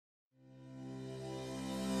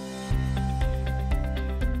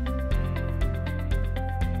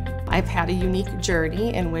I've had a unique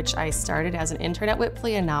journey in which I started as an intern at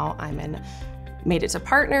WICPA and now made it to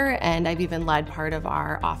partner, and I've even led part of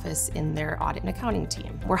our office in their audit and accounting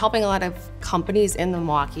team. We're helping a lot of companies in the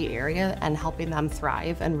Milwaukee area and helping them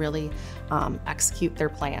thrive and really execute their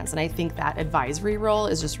plans. And I think that advisory role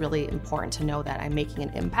is just really important to know that I'm making an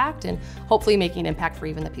impact and hopefully making an impact for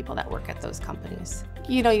even the people that work at those companies.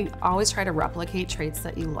 You know, you always try to replicate traits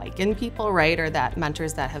that you like in people, right? Or that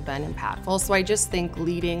mentors that have been impactful. So I just think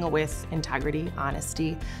leading with integrity,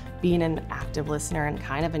 honesty, being an active listener and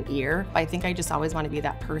kind of an ear. I think I just always want to be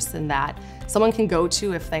that person that someone can go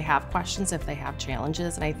to if they have questions, if they have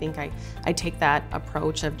challenges. And I think I take that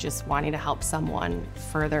approach of just wanting to help someone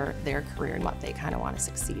further their career and what they kind of want to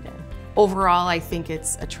succeed in. Overall, I think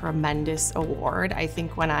it's a tremendous award. I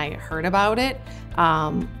think when I heard about it,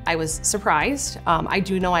 I was surprised. I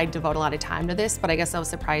do know I devote a lot of time to this, but I guess I was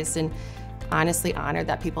surprised and honestly honored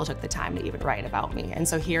that people took the time to even write about me. And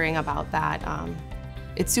so hearing about that,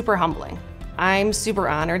 it's super humbling. I'm super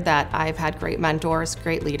honored that I've had great mentors,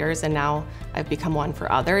 great leaders, and now I've become one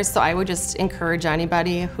for others. So I would just encourage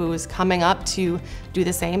anybody who's coming up to do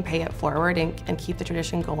the same, pay it forward and keep the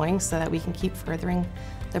tradition going so that we can keep furthering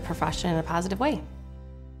the profession in a positive way.